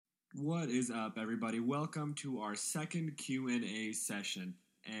What is up, everybody? Welcome to our second Q&A session.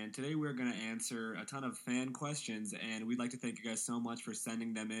 And today we're going to answer a ton of fan questions, and we'd like to thank you guys so much for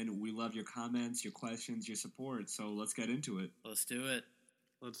sending them in. We love your comments, your questions, your support, so let's get into it. Let's do it.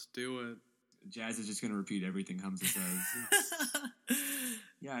 Let's do it. Jazz is just going to repeat everything Hamza says.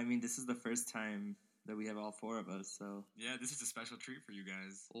 Yeah, I mean, this is the first time that we have all four of us, so... Yeah, this is a special treat for you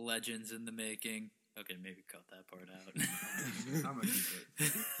guys. Legends in the making. Okay, maybe cut that part out. I'm going to keep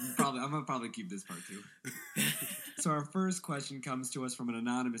it. I'm going to probably keep this part too. So our first question comes to us from an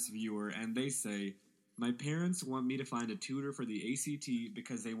anonymous viewer, and they say, my parents want me to find a tutor for the ACT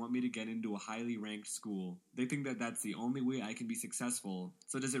because they want me to get into a highly ranked school. They think that that's the only way I can be successful.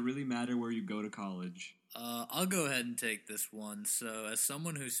 So does it really matter where you go to college? I'll go ahead and take this one. So as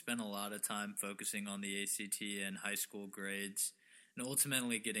someone who spent a lot of time focusing on the ACT and high school grades, and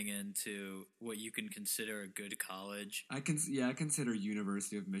ultimately getting into what you can consider a good college. I consider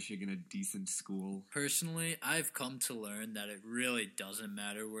University of Michigan a decent school. Personally, I've come to learn that it really doesn't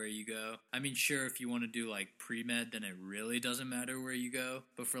matter where you go. I mean, sure, if you want to do like pre-med, then it really doesn't matter where you go.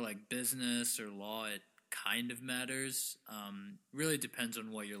 But for like business or law, it kind of matters. Really depends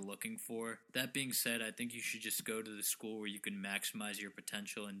on what you're looking for. That being said, I think you should just go to the school where you can maximize your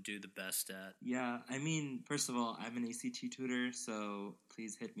potential and do the best at. Yeah, I mean, first of all, I'm an ACT tutor, so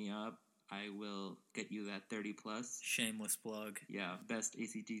please hit me up. I will get you that 30 plus. Shameless plug. Yeah, best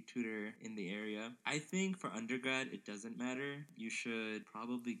ACT tutor in the area. I think for undergrad, it doesn't matter. You should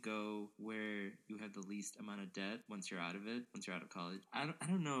probably go where you have the least amount of debt once you're out of it, once you're out of college. I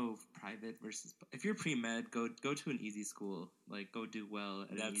don't know if private versus... If you're pre-med, go to an easy school. Like, go do well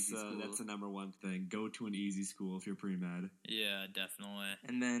at an easy school. That's the number one thing. Go to an easy school if you're pre-med. Yeah, definitely.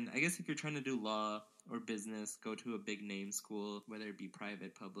 And then, I guess if you're trying to do law or business, go to a big name school, whether it be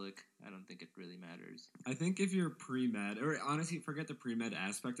private, public. I don't think it really matters. I think if you're pre-med, or honestly, forget the pre-med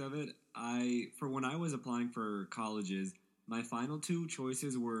aspect of it, when I was applying for colleges, my final two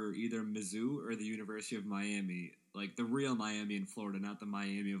choices were either Mizzou or the University of Miami. Like, the real Miami in Florida, not the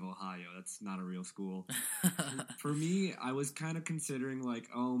Miami of Ohio. That's not a real school. For me, I was kind of considering, like,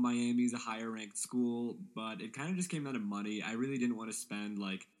 oh, Miami's a higher-ranked school, but it kind of just came down to money. I really didn't want to spend,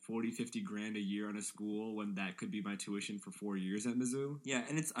 like, 40, 50 grand a year on a school when that could be my tuition for 4 years at Mizzou. Yeah,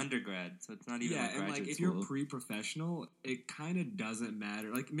 and it's undergrad, so it's not even like graduate and, like, if school. you're pre-professional, it kind of doesn't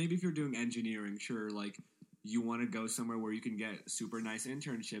matter. Like, maybe if you're doing engineering, sure, like, you want to go somewhere where you can get super nice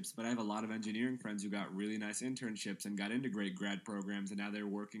internships, but I have a lot of engineering friends who got really nice internships and got into great grad programs, and now they're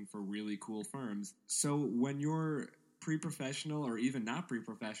working for really cool firms. So when you're pre-professional or even not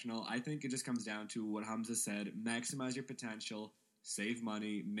pre-professional, I think it just comes down to what Hamza said: maximize your potential, save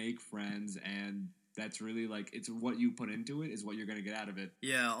money, make friends, and that's really, like, it's what you put into it is what you're going to get out of it.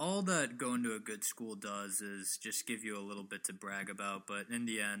 Yeah, all that going to a good school does is just give you a little bit to brag about, but in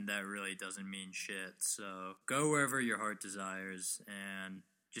the end, that really doesn't mean shit. So go wherever your heart desires and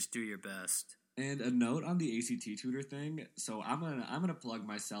just do your best. And a note on the ACT tutor thing. So I'm gonna plug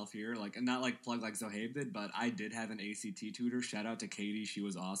myself here, like, not like plug like Zohaib did, but I did have an ACT tutor. Shout out to Katie, she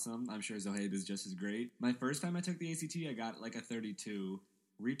was awesome. I'm sure Zohaib is just as great. My first time I took the ACT, I got like a 32.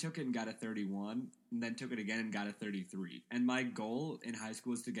 Retook it and got a 31, and then took it again and got a 33. And my goal in high school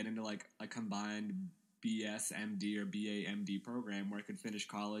was to get into like a combined BS MD or BA MD program where I could finish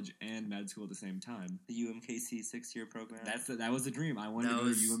college and med school at the same time. The UMKC 6-year program? That was the dream. I wanted to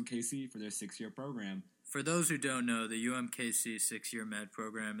go to UMKC for their 6-year program. For those who don't know, the UMKC 6-year med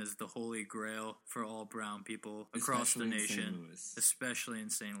program is the holy grail for all brown people across the nation, especially in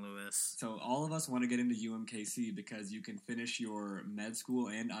St. Louis. So all of us want to get into UMKC because you can finish your med school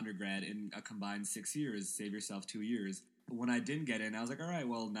and undergrad in a combined 6 years, save yourself 2 years. But when I didn't get in, I was like, all right,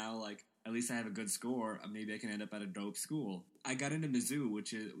 well, now, like, at least I have a good score. Maybe I can end up at a dope school. I got into Mizzou,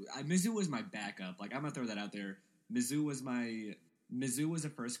 Mizzou was my backup. Like, I'm going to throw that out there. Mizzou was the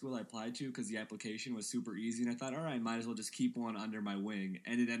first school I applied to because the application was super easy, and I thought, all right, might as well just keep one under my wing.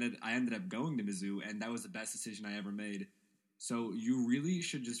 And I ended up going to Mizzou, and that was the best decision I ever made. So you really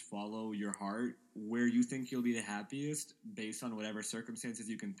should just follow your heart where you think you'll be the happiest based on whatever circumstances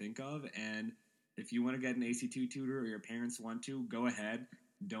you can think of. And if you want to get an ACT tutor or your parents want to, go ahead.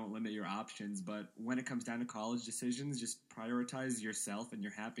 Don't limit your options. But when it comes down to college decisions, just prioritize yourself and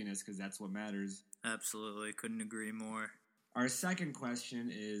your happiness because that's what matters. Absolutely. Couldn't agree more. Our second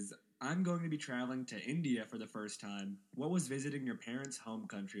question is, I'm going to be traveling to India for the first time. What was visiting your parents' home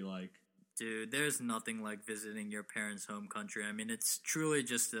country like? Dude, there's nothing like visiting your parents' home country. I mean, it's truly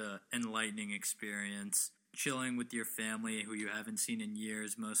just an enlightening experience. Chilling with your family who you haven't seen in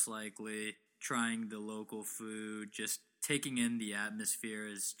years, most likely. Trying the local food, just taking in the atmosphere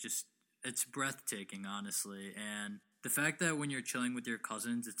is just, it's breathtaking, honestly. And The fact that when you're chilling with your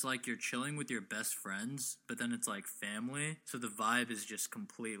cousins, it's like you're chilling with your best friends, but then it's like family. So the vibe is just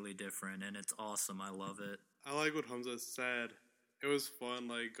completely different, and it's awesome. I love it. I like what Hamza said. It was fun,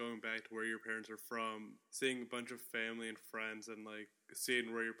 like, going back to where your parents are from, seeing a bunch of family and friends, and, like,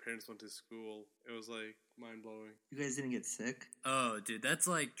 seeing where your parents went to school. It was, like, mind-blowing. You guys didn't get sick? Oh, dude, that's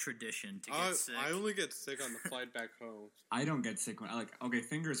like tradition to get sick. I only get sick on the flight back home. I don't get sick when, like, okay,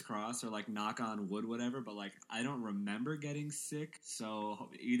 fingers crossed or, like, knock on wood, whatever, but, like, I don't remember getting sick,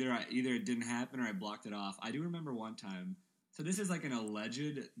 so either it didn't happen or I blocked it off. I do remember one time. So this is like an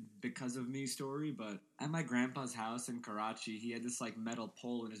alleged because of me story, but at my grandpa's house in Karachi, he had this like metal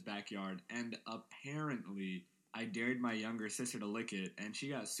pole in his backyard, and apparently I dared my younger sister to lick it, and she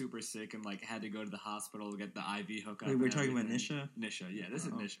got super sick and like had to go to the hospital to get the IV hookup. Wait, we're talking about Nisha? Nisha, yeah, this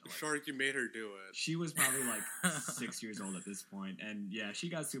is Nisha. Like, Shark, you made her do it. she was probably like 6 years old at this point, and yeah, she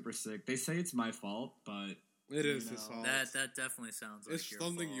got super sick. They say it's my fault, but It is his fault. That definitely sounds like It's your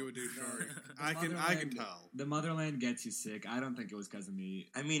something fault. you would do, Shark. The I can motherland- tell. The motherland gets you sick. I don't think it was because of me.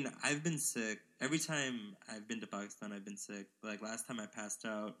 I mean, I've been sick. Every time I've been to Pakistan, I've been sick. Like, last time I passed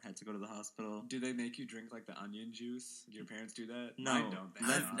out, had to go to the hospital. Do they make you drink like the onion juice? Do your parents do that? No. Mine don't.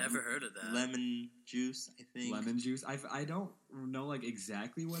 Thank I've God. never heard of that. Lemon juice, I think. Lemon juice. I don't know like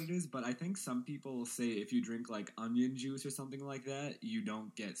exactly what it is, but I think some people say if you drink like onion juice or something like that, you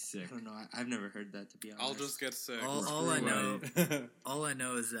don't get sick. I don't know. I've never heard that, to be honest. I'll just get sick. All I Screw know, it. all I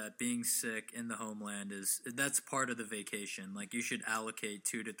know is that being sick in the homeland that's part of the vacation. Like you should allocate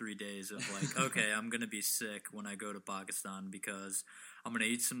 2 to 3 days of like, okay, I'm gonna be sick when I go to Pakistan because I'm gonna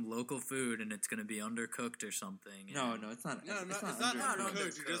eat some local food and it's gonna be undercooked or something. No, it's not. No, it's it's not. not undercooked.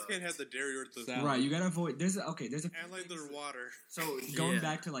 undercooked. You just can't have the dairy or the salad. Right, you gotta avoid. There's a And like their water. So going Yeah.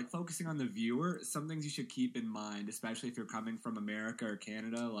 back to like focusing on the viewer, some things you should keep in mind, especially if you're coming from America or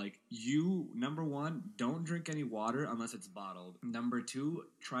Canada. Like number one, don't drink any water unless it's bottled. Number two,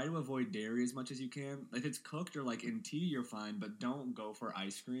 try to avoid dairy as much as you can. If it's cooked or like in tea, you're fine, but don't go for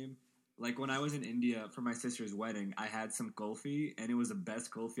ice cream. Like when I was in India for my sister's wedding, I had some kulfi, and it was the best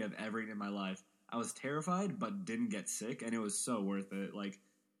kulfi I've ever eaten in my life. I was terrified, but didn't get sick, and it was so worth it. Like,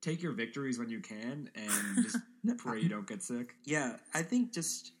 take your victories when you can, and just pray you don't get sick. Yeah, I think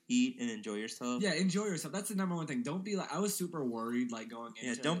just eat and enjoy yourself. Yeah, enjoy yourself. That's the number one thing. Don't be like, I was super worried, like, going into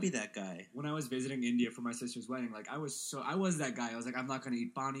Yeah, don't be that guy. When I was visiting India for my sister's wedding, like, I was that guy. I was like, I'm not going to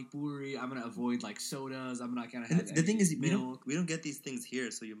eat pani puri. I'm going to avoid, like, sodas. I'm not going to have And the thing is, milk. we don't get these things here,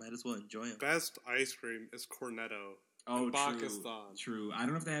 so you might as well enjoy them. Best ice cream is Cornetto. Oh, in true. Pakistan. True. I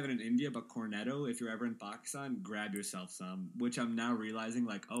don't know if they have it in India, but cornetto, if you're ever in Pakistan, grab yourself some. Which I'm now realizing,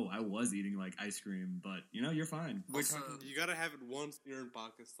 like, oh, I was eating, like, ice cream. But, you're fine. Also, You gotta have it once you're in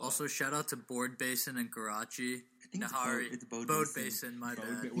Pakistan. also, shout out to Board Basin in Karachi. I think Nahari. it's Boat Boat Basin. Basin, my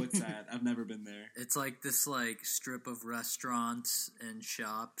bad. What's that? I've never been there. It's like this like strip of restaurants and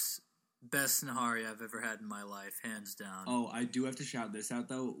shops. Best Nahari I've ever had in my life, hands down. Oh, I do have to shout this out,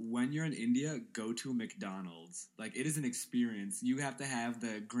 though. When you're in India, go to McDonald's. Like, it is an experience. You have to have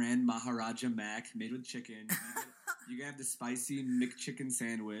the Grand Maharaja Mac made with chicken. You can have the spicy McChicken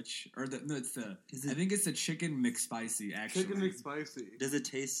sandwich. I think it's the chicken McSpicy, actually. Chicken McSpicy. Does it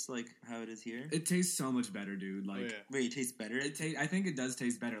taste like how it is here? It tastes so much better, dude. Like, Oh, yeah. Wait, it tastes better? I think it does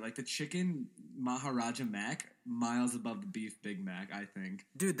taste better. Like, the chicken Maharaja Mac, miles above the beef Big Mac, I think.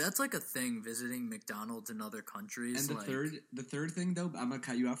 Dude, that's like a thing, visiting McDonald's in other countries. And the third thing, though, I'm going to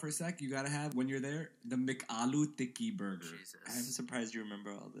cut you off for a sec. You got to have, when you're there, the McAloo Tikki burger. Jesus. I'm surprised you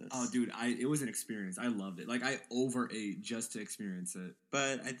remember all this. Oh, dude, it was an experience. I loved it. Like, I overate just to experience it.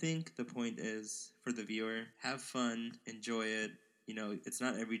 But I think the point is, for the viewer, have fun, enjoy it. It's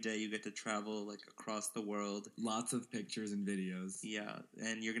not every day you get to travel, like, across the world. Lots of pictures and videos. Yeah,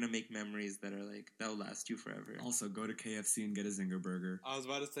 and you're going to make memories that are, like, that'll last you forever. Also, go to KFC and get a Zinger burger. I was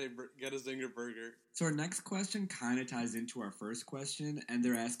about to say, get a Zinger burger. So our next question kind of ties into our first question, and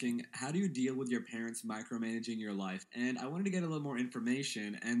they're asking, how do you deal with your parents micromanaging your life? And I wanted to get a little more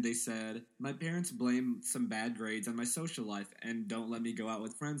information, and they said, my parents blame some bad grades on my social life and don't let me go out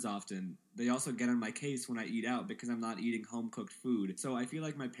with friends often. They also get on my case when I eat out because I'm not eating home-cooked food. So I feel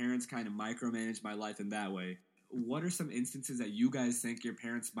like my parents kind of micromanage my life in that way. What are some instances that you guys think your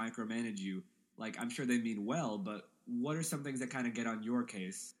parents micromanage you? Like, I'm sure they mean well, but what are some things that kind of get on your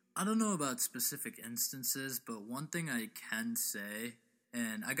case? I don't know about specific instances, but one thing I can say,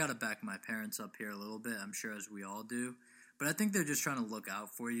 and I gotta back my parents up here a little bit, I'm sure as we all do, But I think they're just trying to look out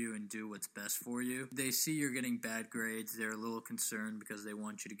for you and do what's best for you. They see you're getting bad grades. They're a little concerned because they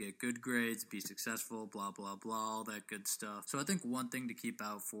want you to get good grades, be successful, blah, blah, blah, all that good stuff. So I think one thing to keep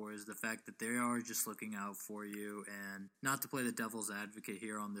out for is the fact that they are just looking out for you. And not to play the devil's advocate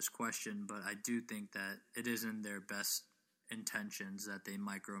here on this question, but I do think that it is in their best intentions that they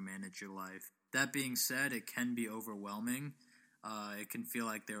micromanage your life. That being said, it can be overwhelming. It can feel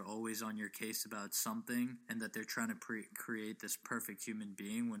like they're always on your case about something and that they're trying to create this perfect human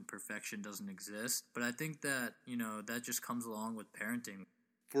being when perfection doesn't exist. But I think that, that just comes along with parenting.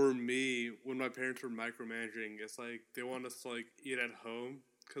 For me, when my parents were micromanaging, it's like they want us to like eat at home.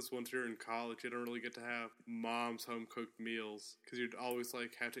 Because once you're in college, you don't really get to have mom's home-cooked meals. Because you'd always,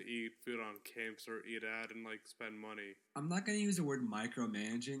 like, have to eat food on campus or eat at and, like, spend money. I'm not going to use the word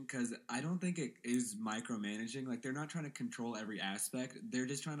micromanaging because I don't think it is micromanaging. Like, they're not trying to control every aspect. They're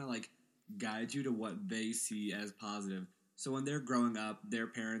just trying to, like, guide you to what they see as positive. So when they're growing up, their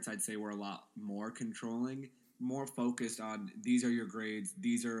parents, I'd say, were a lot more controlling, more focused on these are your grades,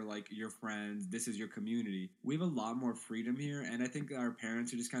 these are like your friends, this is your community. We have a lot more freedom here, and I think our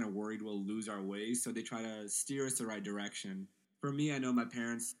parents are just kind of worried we'll lose our ways, so they try to steer us the right direction. For me, I know my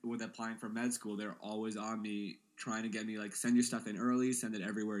parents, with applying for med school, they're always on me, trying to get me, like, send your stuff in early, send it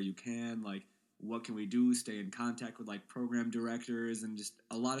everywhere you can, like, what can we do, stay in contact with, like, program directors, and just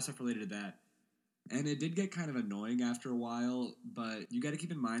a lot of stuff related to that. And it did get kind of annoying after a while, but you got to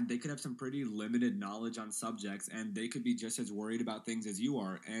keep in mind they could have some pretty limited knowledge on subjects, and they could be just as worried about things as you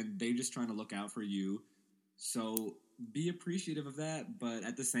are, and they're just trying to look out for you. So be appreciative of that, but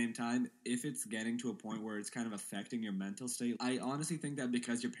at the same time, if it's getting to a point where it's kind of affecting your mental state, I honestly think that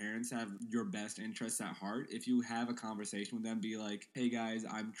because your parents have your best interests at heart, if you have a conversation with them, be like, hey guys,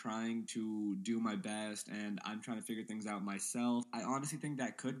 I'm trying to do my best and I'm trying to figure things out myself. I honestly think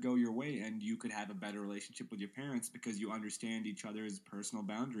that could go your way and you could have a better relationship with your parents because you understand each other's personal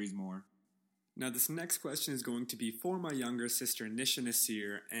boundaries more. Now, this next question is going to be for my younger sister, Nisha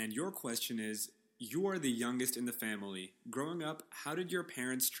Naseer, and your question is, you are the youngest in the family. Growing up, how did your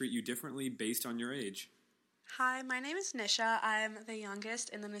parents treat you differently based on your age? Hi, my name is Nisha. I'm the youngest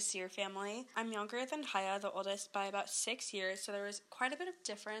in the Naseer family. I'm younger than Haya, the oldest, by about 6 years, so there was quite a bit of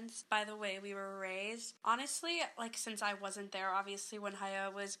difference by the way we were raised. Honestly, like, since I wasn't there, obviously, when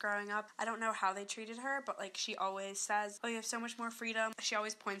Haya was growing up, I don't know how they treated her, but, like, she always says, oh, you have so much more freedom. She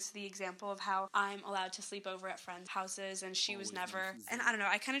always points to the example of how I'm allowed to sleep over at friends' houses, and she was never. And I don't know,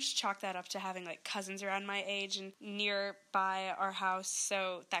 I kind of just chalk that up to having, like, cousins around my age and nearby our house,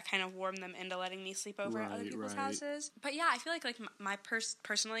 so that kind of warmed them into letting me sleep over at other people's houses. But yeah, I feel like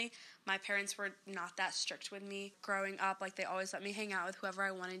personally, my parents were not that strict with me growing up. Like, they always let me hang out with whoever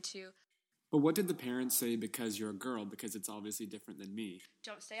I wanted to. But what did the parents say because you're a girl? Because it's obviously different than me.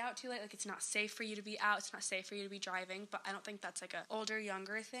 Don't stay out too late. Like, it's not safe for you to be out. It's not safe for you to be driving. But I don't think that's, like, a older,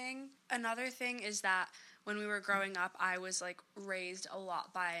 younger thing. Another thing is that when we were growing up, I was, like, raised a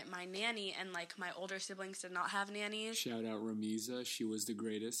lot by my nanny. And, like, my older siblings did not have nannies. Shout out Ramiza. She was the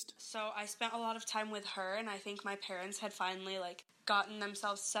greatest. So I spent a lot of time with her. And I think my parents had finally, like, gotten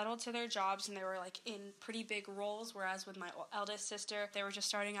themselves settled to their jobs, and they were, like, in pretty big roles, whereas with my eldest sister, they were just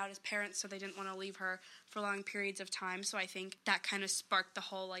starting out as parents, so they didn't want to leave her for long periods of time. So I think that kind of sparked the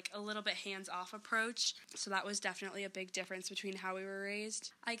whole, like, a little bit hands-off approach. So that was definitely a big difference between how we were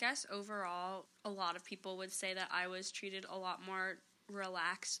raised. I guess overall, a lot of people would say that I was treated a lot more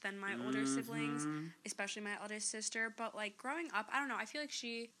relaxed than my older siblings, especially my eldest sister. But, like, growing up, I don't know, I feel like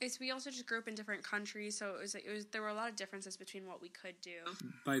we also just grew up in different countries, so there were a lot of differences between what we could do.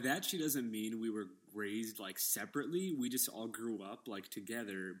 By that, she doesn't mean we were raised, like, separately. We just all grew up, like,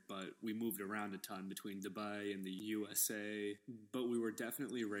 together, but we moved around a ton between Dubai and the USA, but we were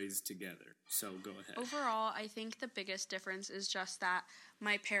definitely raised together. So go ahead. Overall, I think the biggest difference is just that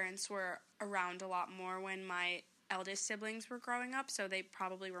my parents were around a lot more when my eldest siblings were growing up, so they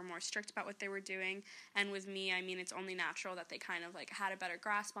probably were more strict about what they were doing. And with me, I mean, it's only natural that they kind of, like, had a better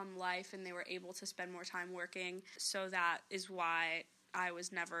grasp on life and they were able to spend more time working. So that is why I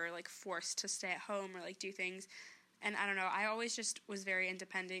was never, like, forced to stay at home or, like, do things. And I don't know, I always just was very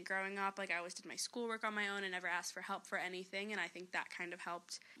independent growing up. Like, I always did my schoolwork on my own and never asked for help for anything, and I think that kind of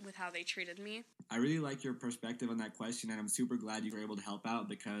helped with how they treated me. I really like your perspective on that question, and I'm super glad you were able to help out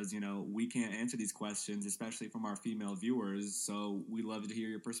because, we can't answer these questions, especially from our female viewers, so we love to hear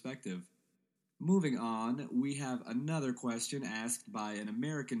your perspective. Moving on, we have another question asked by an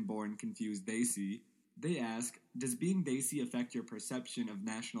American-born confused Daisy. They ask, does being Daisy affect your perception of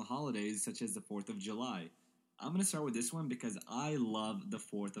national holidays such as the 4th of July? I'm going to start with this one because I love the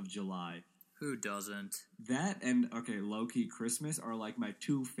 4th of July. Who doesn't? That and, okay, low-key Christmas are like my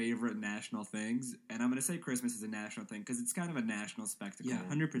two favorite national things. And I'm going to say Christmas is a national thing because it's kind of a national spectacle. Yeah,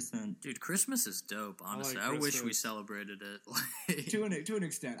 100%. Dude, Christmas is dope, honestly. like I wish we Christmas. celebrated it. To an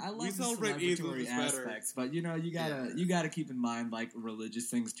extent. I love the celebrate Eid celebratory better. aspects, but you gotta keep in mind like religious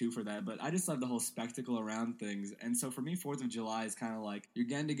things too for that. But I just love the whole spectacle around things. And so for me, 4th of July is kind of like you're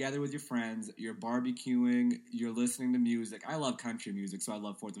getting together with your friends, you're barbecuing, you're listening to music. I love country music, so I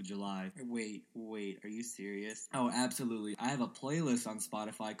love 4th of July. Wait, are you serious? Oh, absolutely. I have a playlist on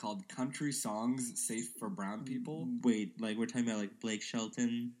Spotify called Country Songs Safe for Brown People. Wait, like we're talking about like Blake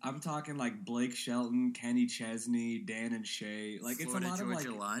Shelton? I'm talking like Blake Shelton, Kenny Chesney, Dan and Shay. Like it's Florida a lot Georgia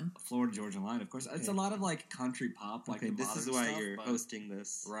of like line. Florida Georgia Line, of course. It's a lot of like country pop, like Okay, the this is modern why stuff, you're but- hosting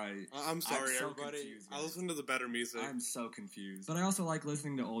this. Right. I'm sorry, so everybody. confused, I guys. listen to the better music. I'm so confused. But I also like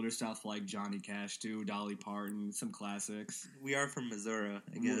listening to older stuff like Johnny Cash too, Dolly Parton, some classics. We are from Missouri,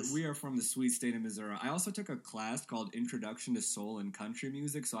 I guess. We are from the sweet state of Missouri. I also took a class called Introduction to Soul and Country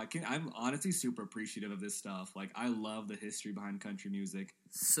Music, so I'm honestly super appreciative of this stuff. Like I love the history behind country music.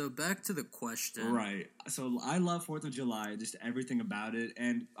 So back to the question. Right. So I love 4th of July, just everything about it.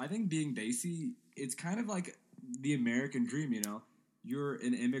 And I think being Desi, it's kind of like the American dream, you know? You're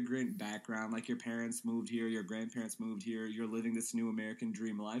an immigrant background, like your parents moved here, your grandparents moved here, you're living this new American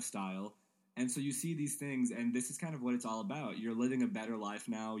dream lifestyle. And so you see these things, and this is kind of what it's all about. You're living a better life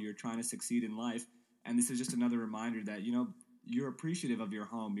now, you're trying to succeed in life, and this is just another reminder that, you know, you're appreciative of your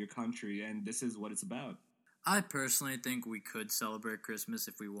home, your country, and this is what it's about. I personally think we could celebrate Christmas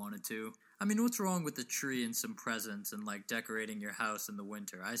if we wanted to. I mean, what's wrong with a tree and some presents and, like, decorating your house in the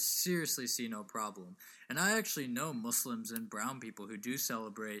winter? I seriously see no problem. And I actually know Muslims and brown people who do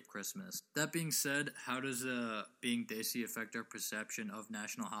celebrate Christmas. That being said, how does being Desi affect our perception of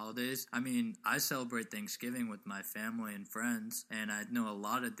national holidays? I mean, I celebrate Thanksgiving with my family and friends, and I know a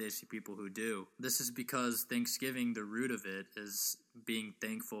lot of Desi people who do. This is because Thanksgiving, the root of it, is being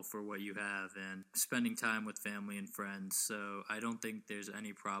thankful for what you have and spending time with family and friends. So I don't think there's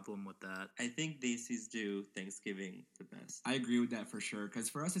any problem with that. I think Desis do Thanksgiving the best. I agree with that for sure, because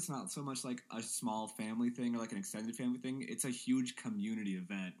for us it's not so much like a small family thing or like an extended family thing. It's a huge community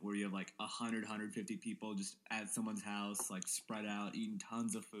event where you have like 100, 150 people just at someone's house, like spread out, eating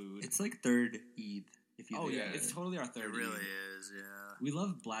tons of food. It's like third Eid. If you Oh think yeah, about it's it. totally our third It really Eid. is, yeah. We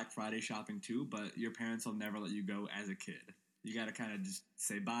love Black Friday shopping too, but your parents will never let you go as a kid. You gotta kind of just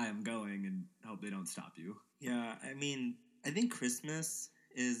say, bye, I'm going, and hope they don't stop you. Yeah, I mean, I think Christmas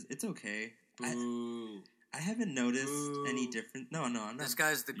it's okay. Boo. I haven't noticed Boo. any different. No, I'm not. This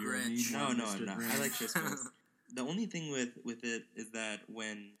guy's the You're a Grinch. mean No, one, no, Mr. I'm not. Grinch. I like Christmas. The only thing with it is that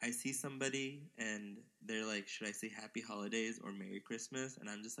when I see somebody and they're like, should I say Happy Holidays or Merry Christmas? And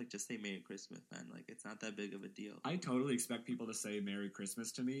I'm just like, just say Merry Christmas, man. Like, it's not that big of a deal. I totally expect people to say Merry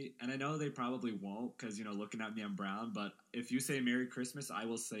Christmas to me, and I know they probably won't because, you know, looking at me, I'm brown, but if you say Merry Christmas, I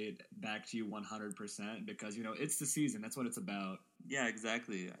will say it back to you 100% because, you know, it's the season. That's what it's about. Yeah,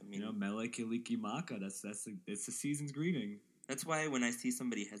 exactly. I mean, You know, Mele Kiliki Maka. It's the season's greeting. that's why when I see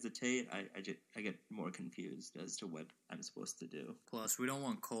somebody hesitate, I get more confused as to what I'm supposed to do. Plus, we don't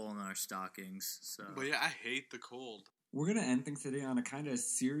want coal in our stockings, so... But yeah, I hate the cold. We're going to end things today on a kind of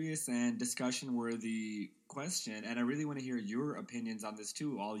serious and discussion-worthy question, and I really want to hear your opinions on this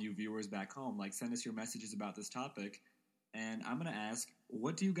too, all you viewers back home. Like, send us your messages about this topic, and I'm going to ask,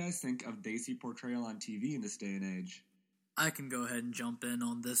 what do you guys think of Desi portrayal on TV in this day and age? I can go ahead and jump in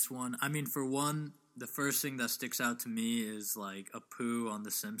on this one. I mean, for one, the first thing that sticks out to me is, like, Apu on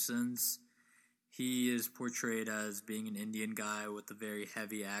The Simpsons. He is portrayed as being an Indian guy with a very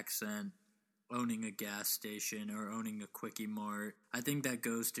heavy accent, owning a gas station or owning a Quickie Mart. I think that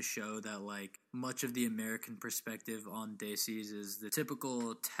goes to show that, like, much of the American perspective on Desis is the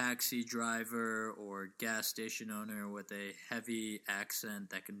typical taxi driver or gas station owner with a heavy accent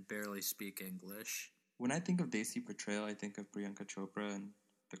that can barely speak English. When I think of Desi portrayal, I think of Priyanka Chopra and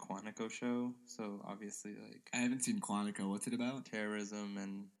the Quantico show. So obviously, like, I haven't seen Quantico. What's it about? terrorism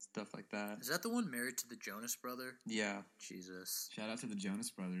and stuff like that. Is that the one married to the Jonas brother? Yeah. Jesus. Shout out to the Jonas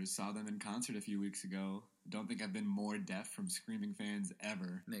Brothers. Saw them in concert a few weeks ago. Don't think I've been more deaf from screaming fans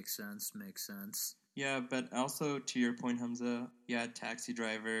ever. Makes sense. Yeah, but also to your point, Hamza, yeah, taxi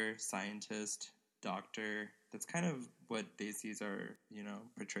driver, scientist, doctor, That's kind of what Desis are,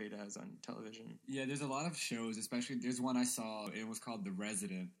 portrayed as on television. Yeah, there's a lot of shows, especially there's one I saw, it was called The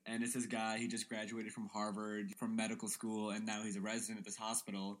Resident, and it's this guy, he just graduated from Harvard, from medical school, and now he's a resident at this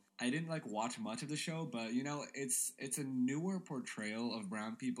hospital. I didn't, watch much of the show, but, it's a newer portrayal of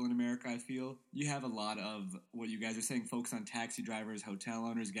brown people in America, I feel. You have a lot of, what you guys are saying, focus on taxi drivers, hotel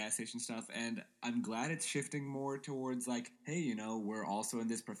owners, gas station stuff, and I'm glad it's shifting more towards, hey, we're also in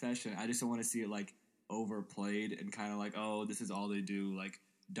this profession. I just don't want to see it, overplayed and kind of oh, this is all they do,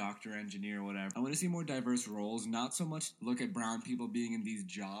 doctor, engineer, whatever. I want to see more diverse roles, not so much look at brown people being in these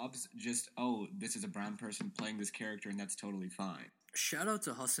jobs, just, oh, this is a brown person playing this character and that's totally fine. Shout out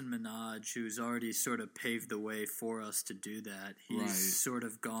to Hassan Minhaj, who's already sort of paved the way for us to do that. He's Right. sort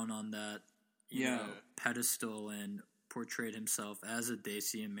of gone on that pedestal and portrayed himself as a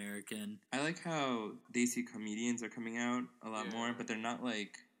Desi American. I like how Desi comedians are coming out a lot more, but they're not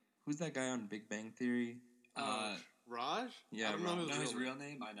who's that guy on Big Bang Theory? Raj? Yeah, I don't know Know his real real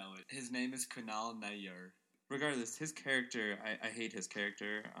name? I know it. His name is Kunal Nayyar. Regardless, his character, I hate his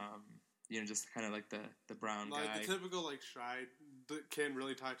character. Just kind of the brown guy. the typical shy that can't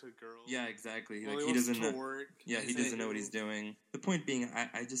really talk to girls. Yeah, exactly. Well, he wants doesn't to know. work. Yeah, he doesn't know what he's doing. The point being,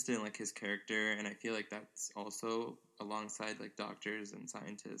 I just didn't like his character, and I feel like that's also alongside doctors and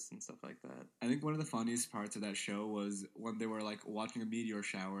scientists and stuff like that. I think one of the funniest parts of that show was when they were watching a meteor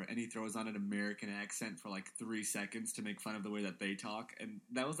shower and he throws on an American accent for 3 seconds to make fun of the way that they talk, and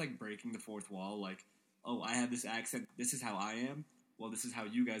that was breaking the fourth wall. Oh, I have this accent, this is how I am, well, this is how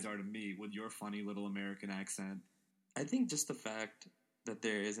you guys are to me with your funny little American accent. I think just the fact that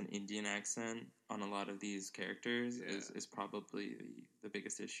there is an Indian accent on a lot of these characters is probably the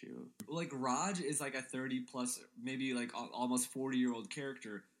biggest issue. Raj is a 30 plus, maybe almost 40-year-old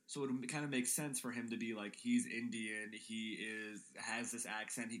character, so it kind of makes sense for him to be he's Indian, has this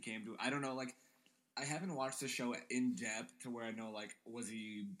accent he came to. I don't know, I haven't watched the show in depth to where I know was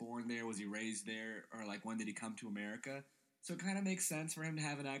he born there, was he raised there, or when did he come to America? So it kind of makes sense for him to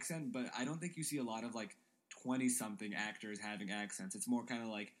have an accent, but I don't think you see a lot of 20-something actors having accents. It's more kind of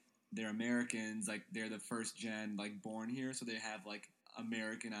they're Americans, they're the first gen, born here, so they have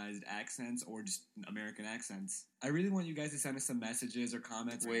Americanized accents or just American accents. I really want you guys to send us some messages or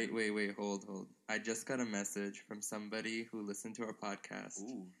comments. Wait, hold. I just got a message from somebody who listened to our podcast.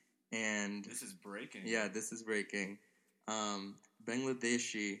 Ooh. And this is breaking. Yeah, this is breaking.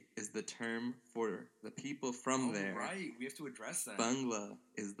 Bangladeshi is the term for the people from there. Right, we have to address that. Bangla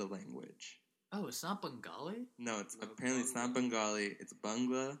is the language. Oh, it's not Bengali? No, apparently it's not Bengali. It's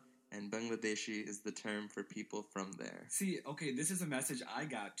Bangla, and Bangladeshi is the term for people from there. See, okay, this is a message I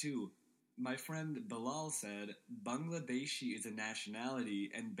got too. My friend Bilal said Bangladeshi is a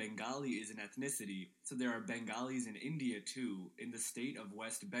nationality and Bengali is an ethnicity. So there are Bengalis in India too, in the state of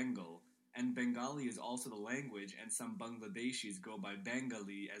West Bengal. And Bengali is also the language, and some Bangladeshis go by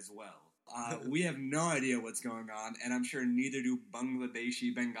Bengali as well. We have no idea what's going on, and I'm sure neither do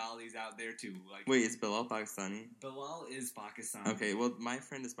Bangladeshi Bengalis out there too. Wait, is Bilal Pakistani? Bilal is Pakistani. Okay, well, my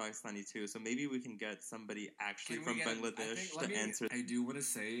friend is Pakistani too, so maybe we can get somebody actually from Bangladesh to answer. I do want to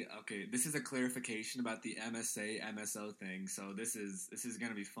say, okay, this is a clarification about the MSA MSO thing, so this is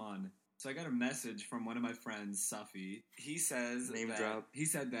going to be fun. So I got a message from one of my friends, Safi. He says he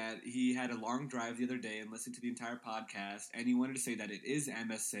said that he had a long drive the other day and listened to the entire podcast, and he wanted to say that it is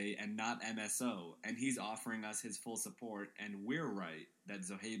MSA and not MSO, and he's offering us his full support, and we're right that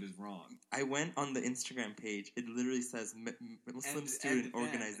Zohaib is wrong. I went on the Instagram page. It literally says Muslim Student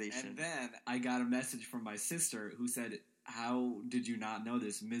Organization. And then I got a message from my sister who said, how did you not know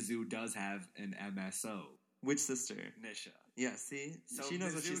this? Mizzou does have an MSO. Which sister? Nisha. Yeah, see? So she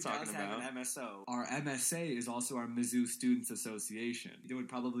knows what she's talking about. Have an MSO. Our MSA is also our Mizzou Students Association. There would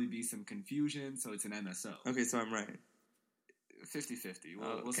probably be some confusion, so it's an MSO. Okay, so I'm right. 50-50. We'll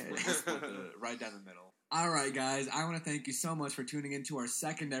okay. split right down the middle. All right, guys. I want to thank you so much for tuning in to our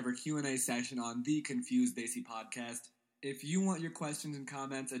second ever Q&A session on the Confused Desi podcast. If you want your questions and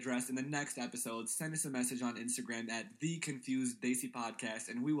comments addressed in the next episode, send us a message on Instagram at The Confused Desi Podcast,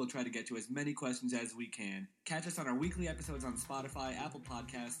 and we will try to get to as many questions as we can. Catch us on our weekly episodes on Spotify, Apple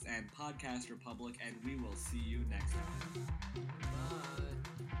Podcasts, and Podcast Republic, and we will see you next time. Bye.